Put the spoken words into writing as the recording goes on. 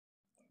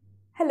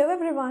Hello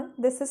everyone,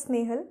 this is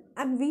Snehal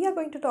and we are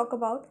going to talk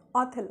about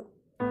Othello.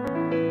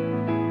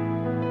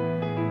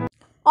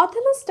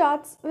 Othello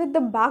starts with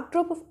the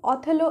backdrop of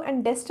Othello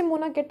and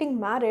Desdemona getting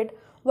married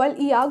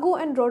while Iago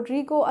and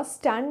Rodrigo are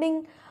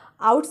standing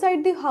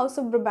outside the house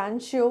of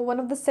Brabantio, one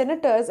of the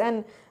senators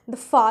and the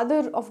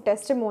father of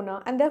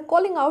Desdemona, and they're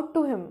calling out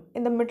to him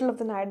in the middle of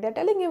the night. They're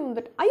telling him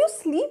that, are you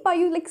asleep? Are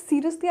you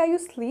seriously, are you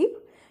asleep?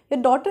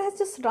 Your daughter has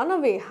just run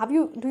away.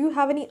 Do you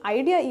have any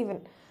idea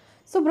even?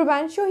 So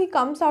Brabantio, he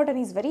comes out and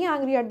he's very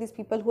angry at these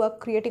people who are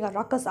creating a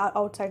ruckus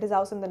outside his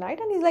house in the night,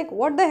 and he's like,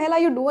 what the hell are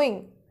you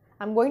doing?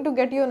 I'm going to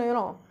get you,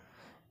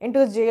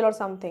 into the jail or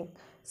something.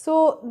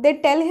 So they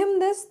tell him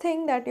this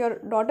thing that your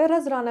daughter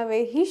has run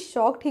away. He's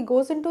shocked. He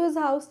goes into his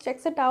house,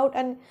 checks it out,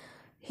 and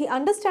he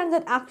understands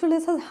that actually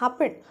this has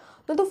happened.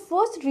 Now the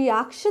first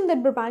reaction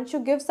that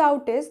Brabantio gives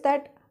out is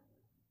that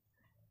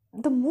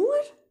the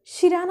Moor,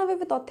 she ran away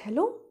with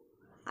Othello?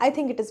 I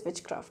think it is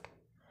witchcraft.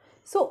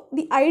 So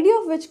the idea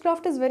of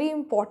witchcraft is very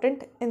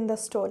important in the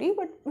story,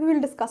 but we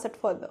will discuss it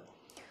further.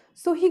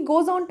 So he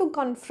goes on to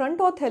confront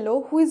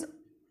Othello, who is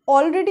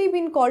already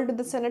been called to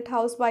the Senate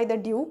house by the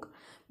Duke,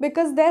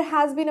 because there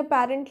has been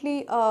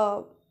apparently,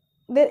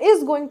 there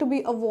is going to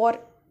be a war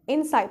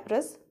in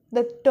Cyprus.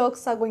 The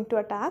Turks are going to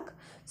attack.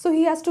 So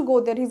he has to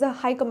go there. He's a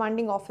high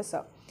commanding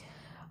officer.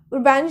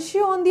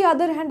 Brabantio, on the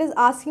other hand, is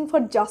asking for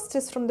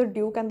justice from the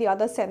Duke and the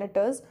other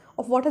senators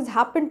of what has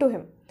happened to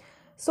him.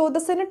 So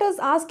the senators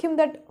ask him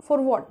that for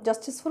what?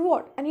 Justice for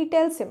what? And he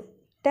tells them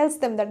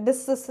that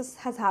this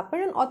has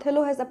happened and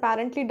Othello has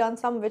apparently done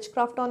some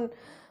witchcraft on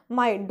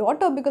my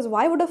daughter, because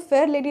why would a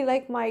fair lady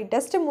like my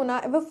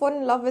Desdemona ever fall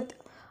in love with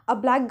a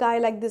black guy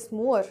like this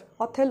Moor,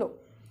 Othello?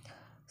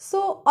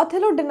 So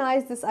Othello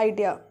denies this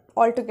idea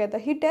altogether.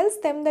 He tells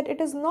them that it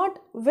is not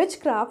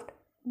witchcraft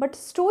but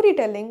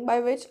storytelling by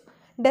which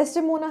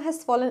Desdemona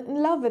has fallen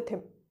in love with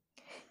him.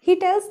 He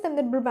tells them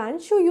that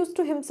Brabantio used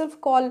to himself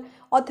call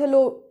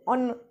Othello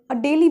on a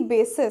daily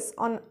basis,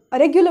 on a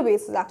regular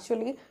basis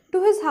actually,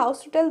 to his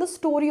house to tell the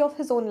story of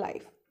his own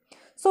life.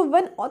 So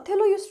when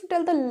Othello used to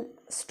tell the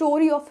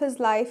story of his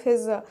life,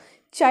 his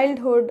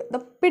childhood, the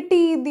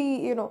pity,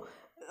 the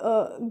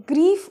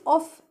grief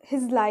of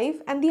his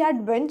life and the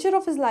adventure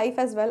of his life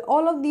as well,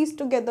 all of these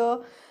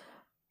together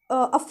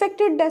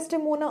affected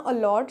Desdemona a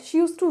lot. She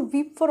used to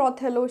weep for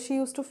Othello. She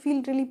used to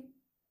feel really,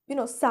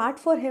 sad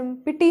for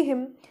him, pity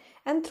him.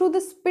 And through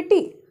this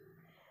pity,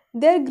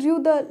 there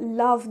grew the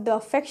love, the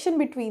affection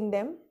between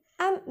them.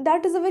 And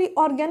that is a very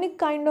organic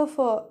kind of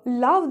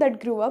love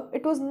that grew up.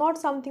 It was not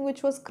something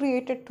which was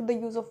created to the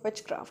use of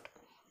witchcraft.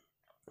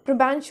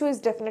 Brabantio is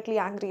definitely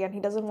angry and he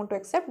doesn't want to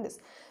accept this.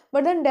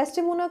 But then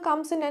Desdemona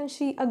comes in and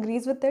she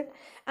agrees with it.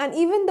 And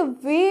even the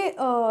way,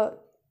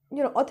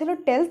 Othello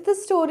tells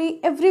this story,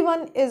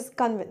 everyone is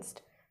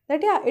convinced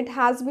that, yeah, it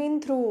has been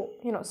through,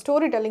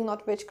 storytelling,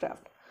 not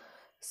witchcraft.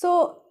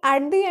 So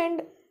at the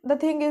end, the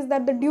thing is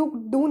that the Duke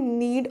do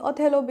need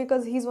Othello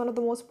because he's one of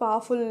the most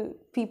powerful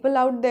people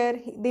out there.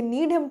 They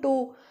need him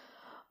to,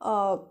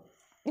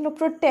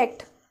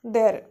 protect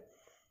their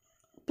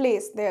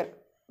place, their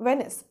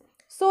Venice.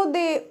 So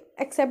they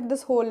accept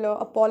this whole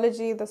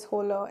apology, this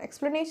whole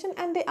explanation,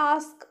 and they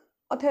ask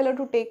Othello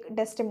to take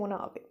Desdemona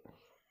away.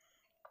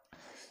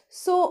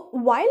 So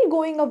while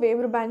going away,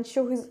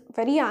 Brabantio, who is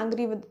very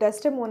angry with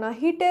Desdemona,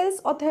 he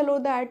tells Othello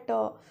that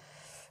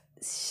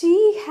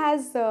she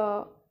has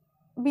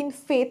been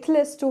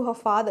faithless to her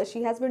father.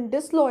 She has been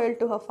disloyal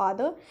to her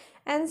father,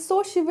 and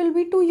so she will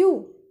be to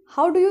you.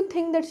 How do you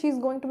think that she is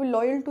going to be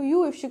loyal to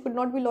you if she could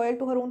not be loyal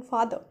to her own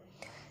father?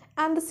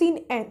 And the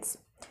scene ends.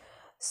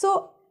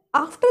 So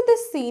after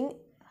this scene,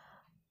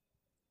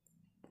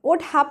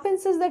 what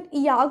happens is that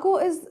Iago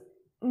is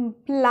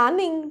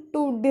planning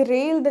to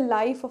derail the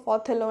life of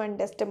Othello and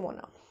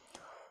Desdemona.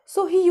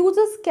 So he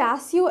uses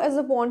Cassio as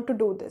a pawn to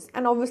do this,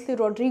 and obviously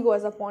Rodrigo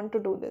as a pawn to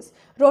do this.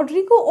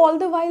 Rodrigo all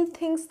the while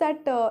thinks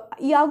that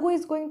Iago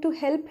is going to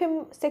help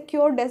him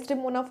secure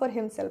Desdemona for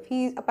himself.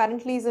 He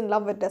apparently is in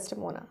love with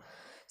Desdemona.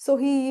 So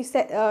he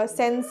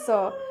sends...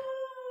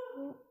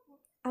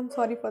 I'm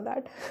sorry for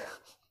that.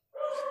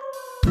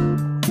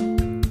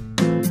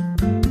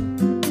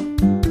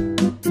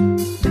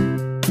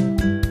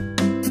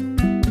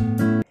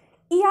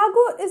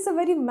 Iago is a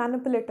very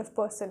manipulative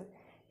person.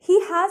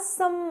 He has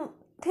some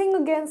thing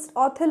against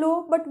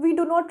Othello, but we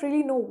do not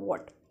really know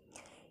what.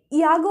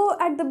 Iago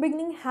at the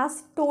beginning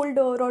has told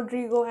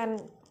Rodrigo,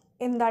 and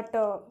in that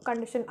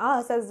condition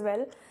us as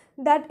well,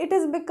 that it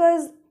is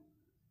because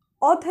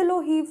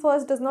Othello, he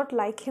first does not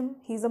like him,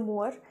 he's a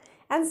Moor,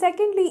 and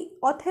secondly,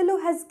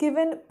 Othello has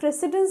given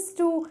precedence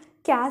to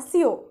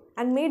Cassio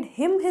and made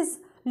him his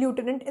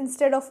lieutenant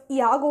instead of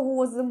Iago, who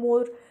was the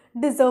more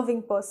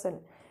deserving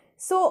person.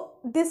 So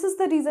this is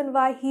the reason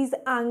why he's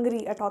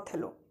angry at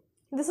Othello.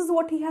 This is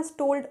what he has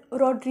told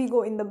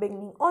Rodrigo in the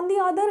beginning. On the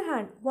other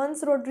hand,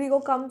 once Rodrigo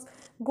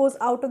goes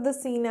out of the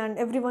scene and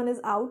everyone is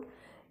out,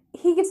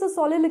 he gives a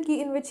soliloquy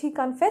in which he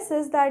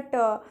confesses that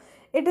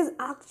it is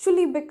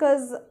actually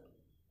because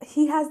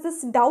he has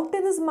this doubt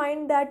in his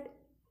mind that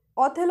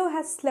Othello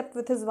has slept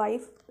with his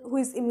wife, who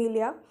is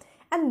Emilia,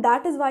 and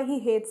that is why he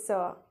hates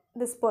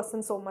this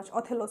person so much,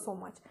 Othello, so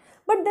much.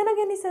 But then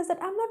again, he says that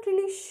I'm not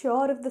really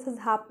sure if this has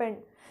happened.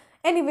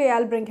 Anyway,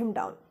 I'll bring him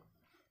down.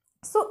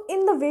 So,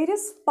 in the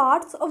various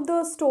parts of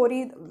the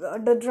story,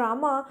 the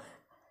drama,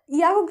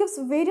 Iago gives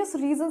various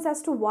reasons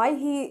as to why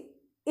he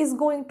is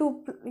going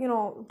to,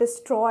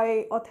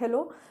 destroy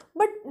Othello,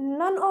 but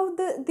none of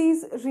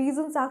these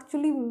reasons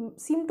actually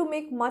seem to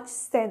make much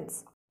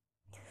sense.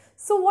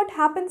 So, what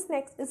happens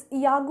next is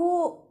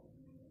Iago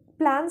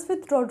plans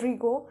with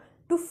Rodrigo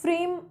to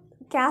frame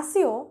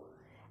Cassio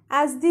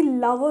as the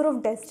lover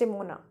of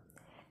Desdemona.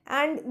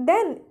 And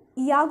then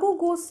Iago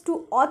goes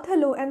to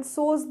Othello and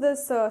sows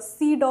this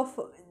seed of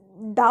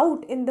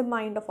doubt in the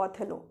mind of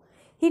Othello.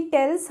 He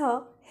tells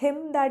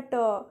him that,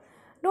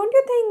 don't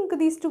you think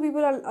these two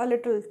people are a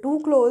little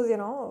too close,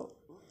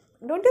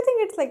 Don't you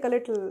think it's like a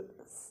little,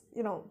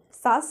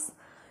 sus?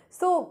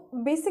 So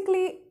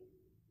basically,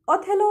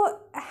 Othello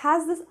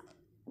has this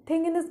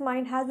thing in his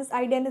mind, has this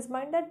idea in his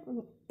mind that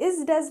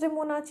is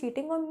Desdemona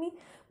cheating on me?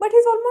 But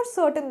he's almost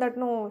certain that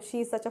no,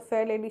 she's such a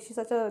fair lady, she's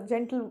such a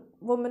gentle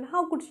woman,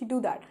 how could she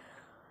do that?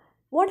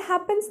 What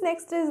happens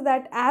next is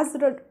that as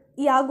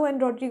Iago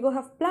and Rodrigo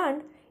have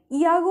planned,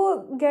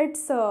 Iago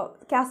gets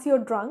Cassio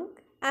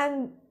drunk,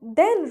 and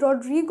then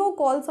Rodrigo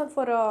calls on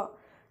for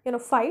a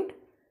fight,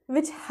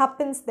 which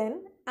happens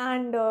then,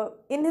 and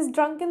in his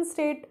drunken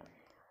state,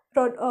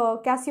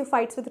 Cassio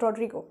fights with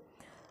Rodrigo.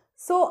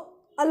 So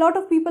a lot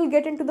of people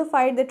get into the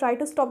fight, they try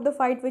to stop the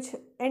fight, which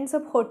ends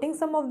up hurting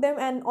some of them,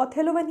 and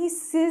Othello, when he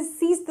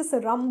sees this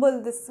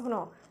rumble, this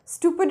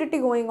stupidity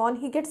going on,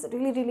 he gets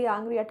really, really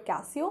angry at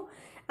Cassio,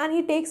 and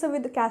he takes away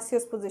the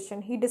Cassio's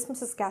position. He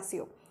dismisses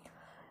Cassio.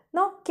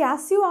 Now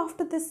Cassio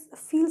after this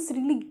feels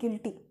really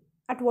guilty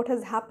at what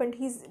has happened.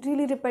 He's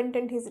really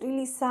repentant, he's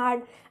really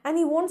sad, and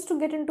he wants to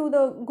get into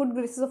the good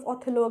graces of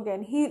Othello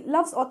again. He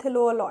loves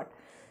Othello a lot.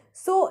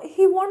 So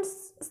he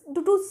wants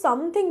to do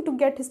something to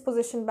get his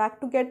position back,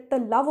 to get the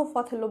love of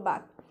Othello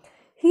back.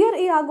 Here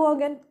Iago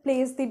again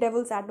plays the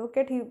devil's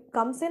advocate. He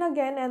comes in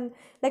again, and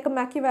like a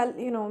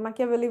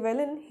Machiavelli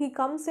villain, he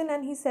comes in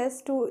and he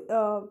says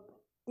to,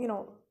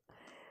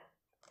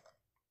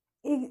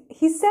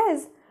 he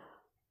says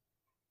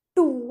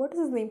to, what is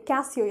his name?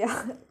 Cassio,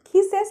 yeah.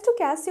 He says to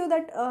Cassio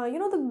that,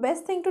 the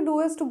best thing to do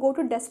is to go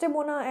to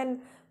Desdemona and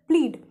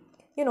plead,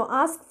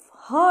 ask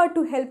her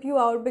to help you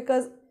out,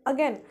 because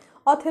again,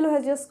 Othello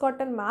has just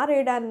gotten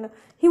married and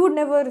he would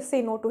never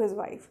say no to his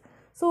wife.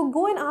 So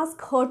go and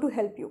ask her to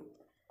help you.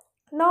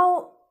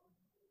 Now,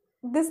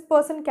 this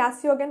person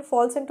Cassio again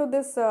falls into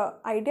this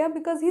idea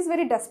because he's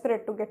very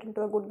desperate to get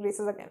into the good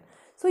graces again.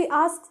 So he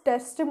asks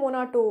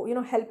Desdemona to,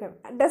 help him.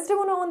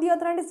 Desdemona on the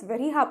other hand is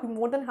very happy,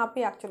 more than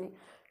happy actually,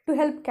 to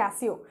help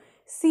Cassio.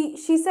 See,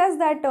 she says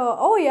that,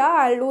 oh yeah,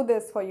 I'll do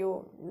this for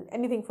you,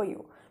 anything for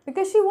you.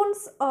 Because she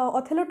wants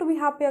Othello to be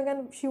happy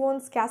again, she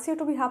wants Cassio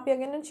to be happy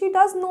again, and she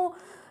does know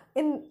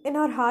in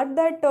her heart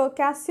that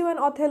Cassio and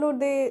Othello,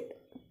 they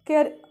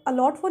care a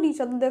lot for each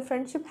other. Their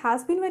friendship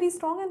has been very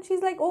strong, and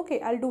she's like, okay,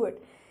 I'll do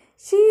it.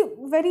 She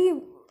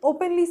very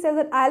openly says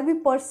that I'll be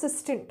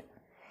persistent.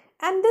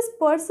 And this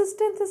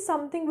persistence is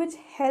something which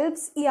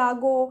helps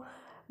Iago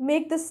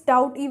make this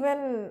doubt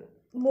even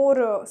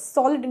more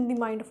solid in the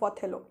mind of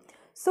Othello.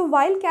 So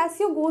while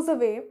Cassio goes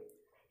away,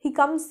 he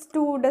comes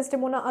to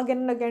Desdemona again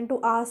and again to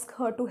ask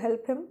her to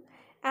help him.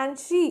 And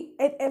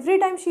every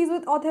time she's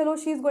with Othello,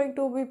 she's going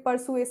to be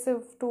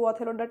persuasive to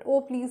Othello that,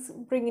 oh, please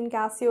bring in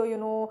Cassio,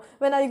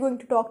 when are you going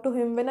to talk to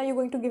him? When are you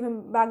going to give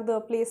him back the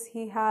place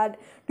he had?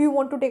 Do you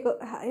want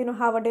to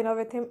have a dinner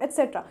with him,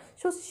 etc.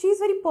 So she's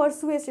very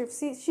persuasive.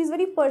 She's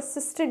very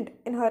persistent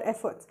in her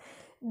efforts.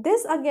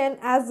 This again,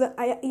 as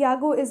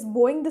Iago is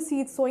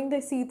sowing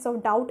the seeds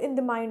of doubt in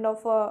the mind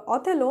of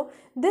Othello,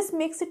 this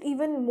makes it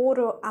even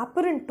more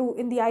apparent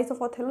in the eyes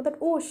of Othello that,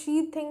 oh,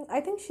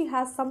 I think she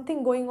has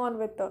something going on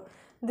with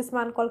this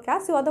man called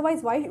Cassio,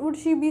 otherwise why would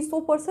she be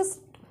so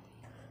persistent?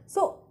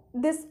 So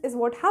this is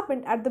what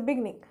happened at the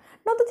beginning.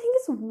 Now the thing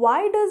is,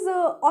 why does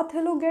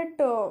Othello get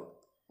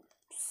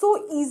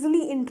so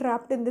easily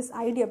entrapped in this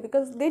idea?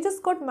 Because they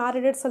just got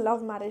married, it's a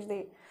love marriage,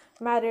 they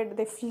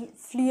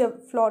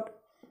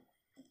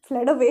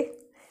fled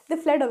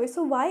away.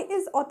 So why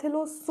is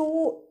Othello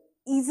so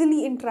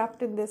easily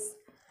entrapped in this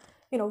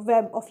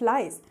web of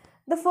lies?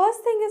 The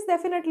first thing is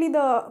definitely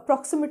the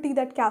proximity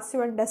that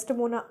Cassio and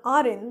Desdemona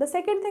are in. The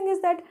second thing is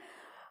that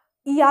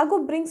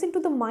Iago brings into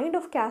the mind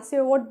of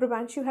Cassio what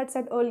Brabantio had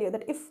said earlier,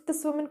 that if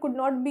this woman could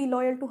not be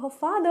loyal to her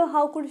father,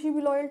 how could she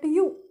be loyal to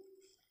you?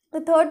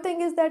 The third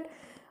thing is that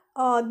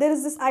there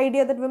is this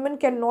idea that women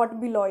cannot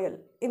be loyal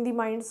in the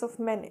minds of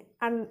men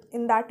and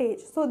in that age.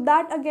 So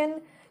that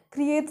again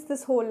creates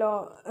this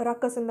whole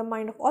ruckus in the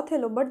mind of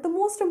Othello. But the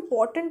most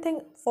important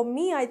thing for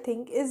me, I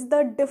think, is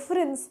the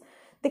difference,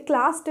 the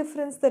class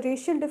difference, the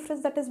racial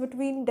difference that is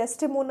between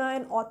Desdemona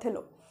and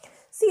Othello.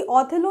 See,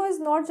 Othello is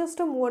not just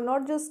a Moor,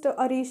 not just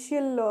a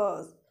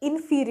racial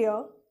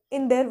inferior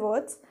in their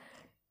words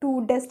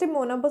to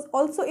Desdemona, but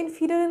also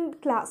inferior in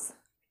class.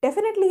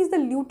 Definitely he is the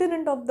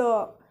lieutenant of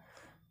the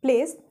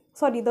place,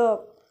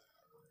 the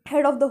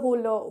head of the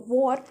whole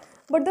war,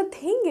 But the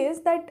thing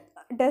is that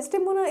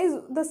Desdemona is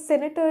the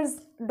senator's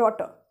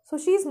daughter, so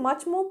she is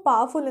much more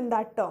powerful in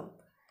that term,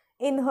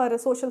 in her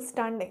social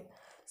standing.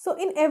 So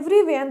in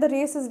every way, and the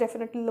race is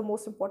definitely the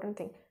most important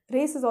thing,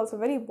 race is also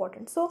very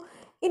important. So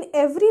in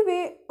every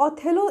way,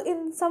 Othello,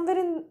 in somewhere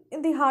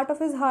in the heart of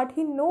his heart,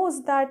 he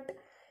knows that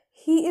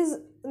he is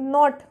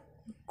not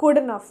good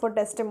enough for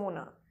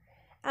Desdemona,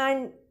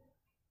 and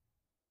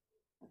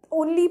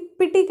only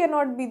pity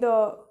cannot be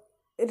the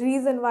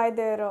reason why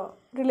their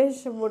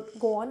relationship would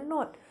go on and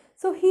on.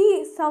 So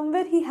he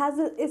somewhere he has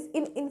is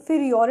in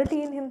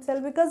inferiority in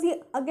himself, because he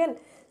again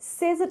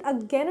says it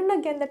again and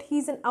again that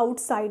he's an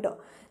outsider,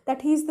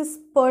 that he's this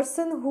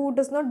person who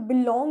does not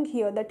belong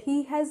here, that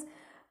he has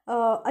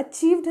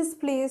achieved his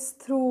place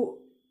through,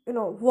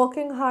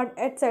 working hard,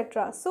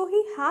 etc. So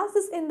he has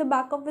this in the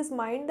back of his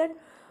mind, that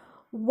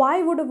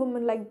why would a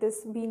woman like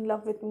this be in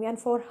love with me, and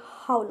for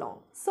how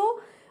long?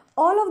 So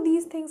all of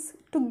these things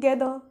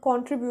together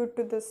contribute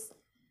to this,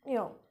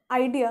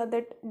 idea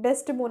that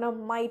Desdemona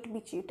might be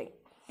cheating.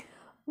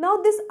 Now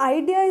this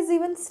idea is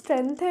even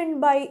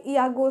strengthened by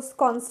Iago's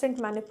constant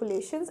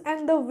manipulations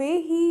and the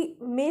way he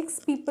makes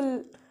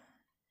people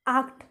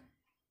act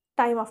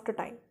time after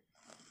time.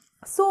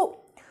 So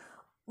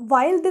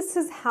while this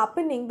is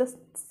happening, the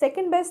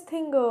second best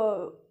thing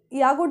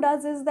Iago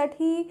does is that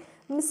he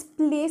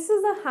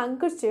misplaces a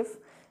handkerchief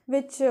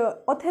which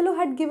Othello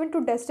had given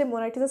to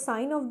Desdemona. It is a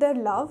sign of their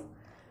love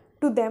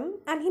to them,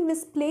 and he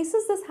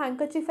misplaces this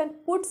handkerchief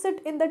and puts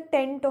it in the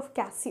tent of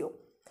Cassio.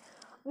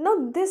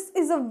 Now this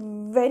is a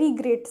very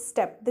great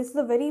step. This is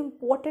a very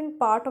important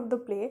part of the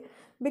play,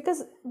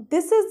 because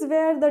this is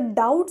where the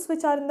doubts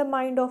which are in the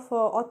mind of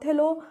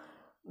Othello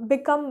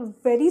become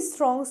very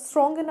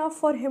strong enough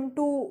for him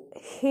to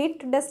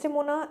hate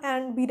Desdemona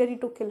and be ready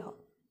to kill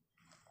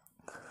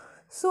her.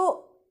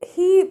 So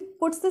he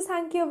puts this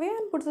hanky away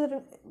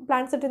and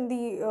plants it in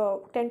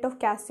the tent of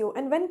Cassio.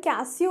 And when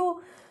Cassio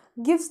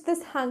gives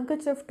this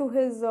handkerchief to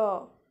his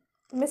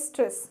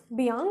mistress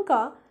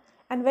Bianca,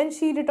 and when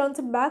she returns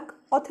it back,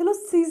 Othello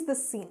sees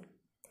this scene.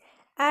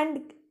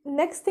 And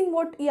next thing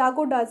what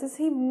Iago does is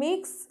he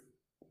makes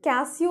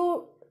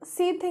Cassio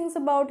say things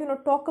about,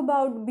 talk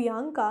about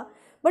Bianca,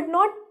 but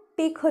not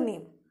take her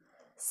name.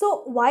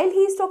 So while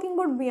he is talking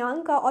about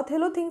Bianca,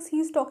 Othello thinks he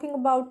is talking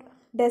about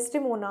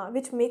Desdemona,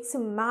 which makes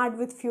him mad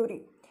with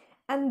fury.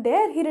 And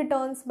there he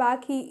returns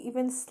back, he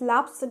even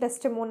slaps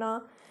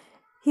Desdemona.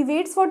 He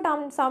waits for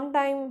some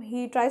time,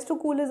 he tries to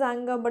cool his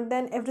anger, but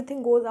then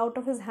everything goes out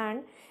of his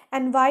hand.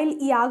 And while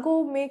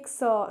Iago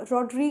makes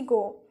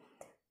Rodrigo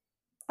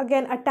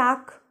again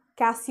attack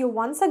Cassio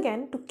once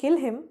again to kill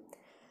him,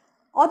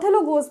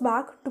 Othello goes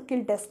back to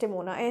kill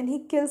Desdemona, and he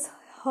kills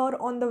her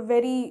on the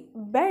very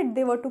bed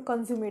they were to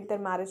consummate their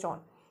marriage on.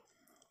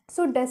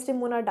 So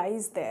Desdemona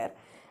dies there,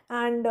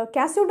 and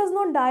Cassio does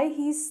not die,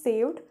 he is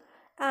saved,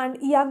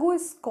 and Iago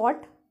is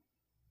caught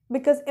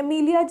because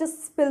Emilia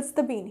just spills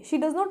the bean. She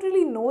does not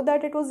really know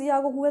that it was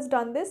Iago who has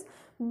done this,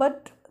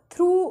 but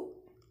through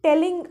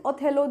telling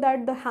Othello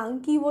that the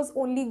hanky was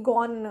only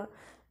gone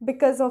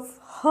because of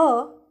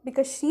her,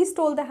 because she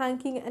stole the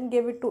hanky and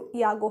gave it to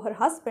Iago, her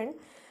husband,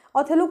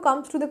 Othello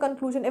comes to the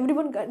conclusion,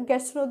 everyone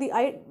gets to know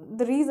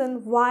the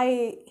reason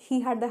why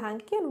he had the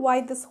hanky and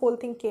why this whole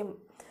thing came.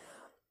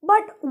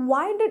 But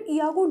why did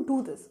Iago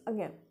do this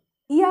again?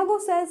 Iago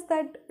says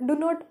that do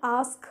not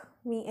ask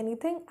me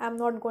anything, I'm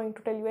not going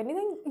to tell you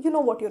anything, you know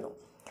what you know.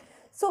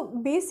 So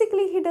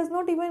basically he does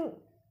not even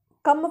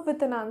come up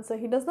with an answer.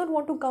 He does not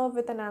want to come up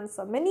with an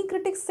answer. Many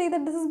critics say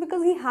that this is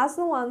because he has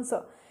no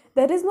answer.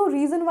 There is no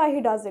reason why he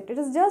does it. It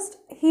is just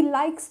he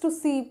likes to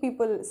see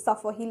people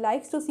suffer. He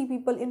likes to see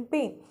people in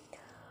pain.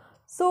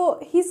 So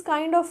he's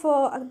kind of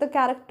the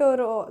character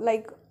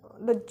like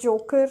the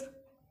Joker,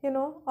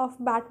 of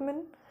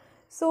Batman.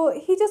 So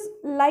he just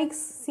likes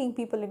seeing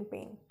people in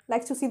pain,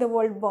 likes to see the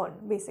world burn,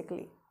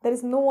 basically. There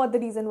is no other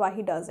reason why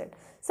he does it.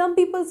 Some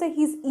people say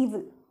he's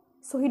evil,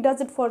 so he does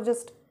it for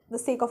just the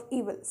sake of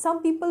evil.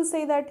 Some people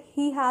say that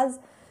he has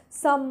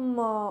some,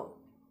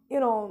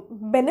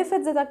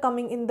 benefits that are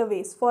coming in the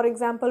ways. For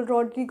example,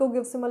 Rodrigo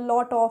gives him a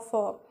lot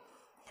of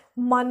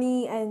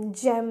money and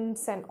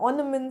gems and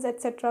ornaments,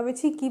 etc.,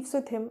 which he keeps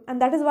with him,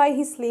 and that is why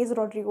he slays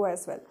Rodrigo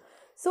as well.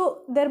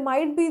 So there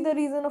might be the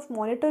reason of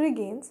monetary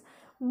gains,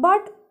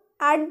 but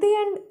at the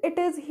end it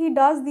is he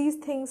does these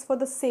things for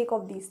the sake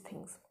of these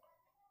things.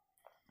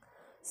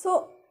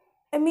 So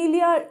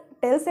Emilia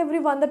tells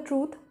everyone the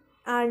truth,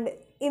 and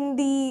in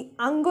the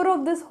anger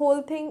of this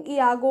whole thing,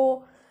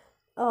 Iago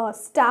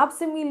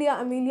stabs Emilia.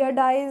 Emilia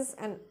dies,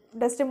 and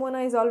Desdemona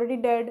is already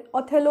dead.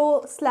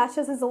 Othello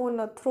slashes his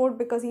own throat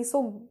because he's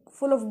so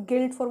full of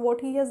guilt for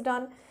what he has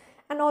done,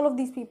 and all of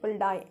these people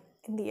die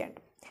in the end.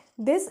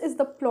 This is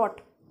the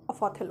plot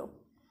of Othello.